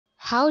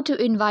How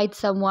to invite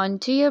someone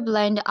to your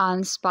blend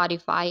on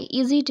Spotify.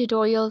 Easy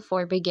tutorial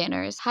for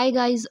beginners. Hi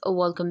guys,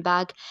 welcome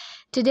back.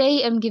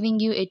 Today I'm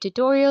giving you a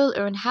tutorial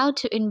on how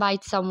to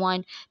invite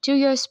someone to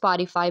your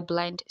Spotify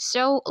blend.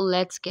 So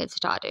let's get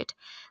started.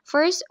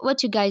 First,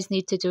 what you guys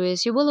need to do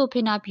is you will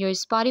open up your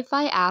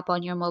Spotify app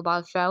on your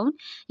mobile phone.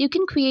 You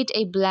can create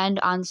a blend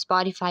on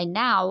Spotify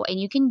now, and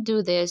you can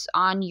do this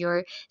on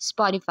your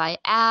Spotify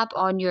app,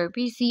 on your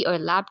PC or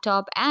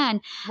laptop,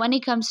 and when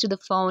it comes to the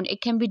phone,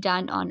 it can be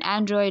done on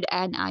Android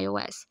and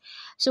iOS.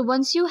 So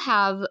once you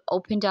have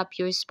opened up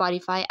your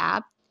Spotify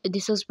app,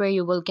 this is where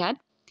you will get.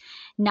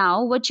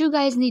 Now, what you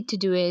guys need to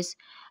do is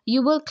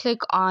you will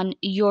click on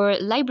your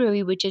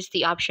library, which is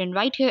the option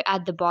right here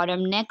at the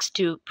bottom next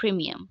to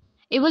premium.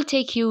 It will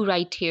take you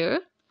right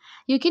here.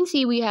 You can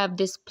see we have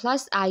this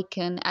plus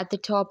icon at the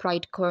top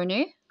right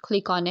corner.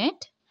 Click on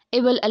it.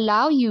 It will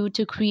allow you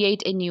to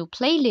create a new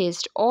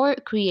playlist or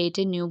create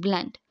a new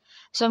blend.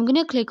 So I'm going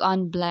to click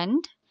on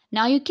blend.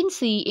 Now you can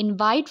see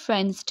invite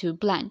friends to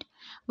blend.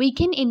 We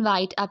can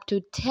invite up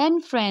to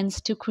 10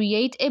 friends to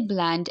create a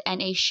blend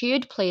and a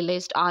shared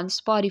playlist on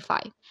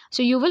Spotify.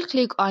 So you will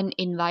click on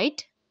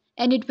invite,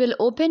 and it will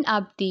open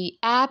up the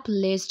app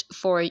list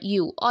for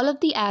you. All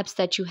of the apps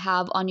that you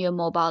have on your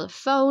mobile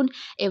phone.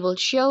 It will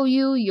show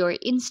you your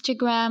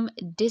Instagram,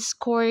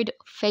 Discord,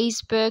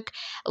 Facebook,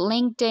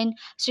 LinkedIn.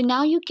 So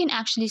now you can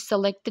actually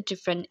select the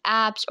different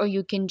apps, or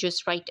you can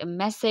just write a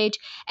message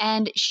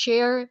and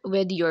share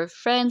with your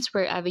friends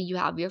wherever you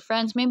have your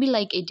friends, maybe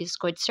like a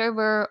Discord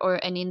server or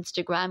an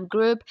Instagram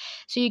group.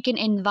 So you can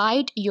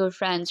invite your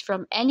friends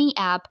from any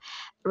app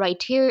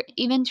right here,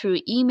 even through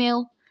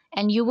email,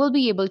 and you will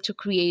be able to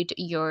create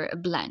your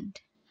blend.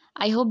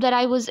 I hope that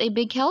I was a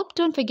big help.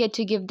 Don't forget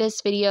to give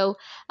this video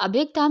a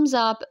big thumbs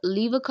up,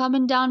 leave a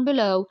comment down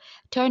below,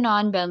 turn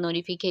on bell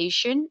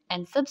notification,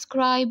 and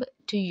subscribe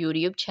to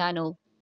YouTube channel.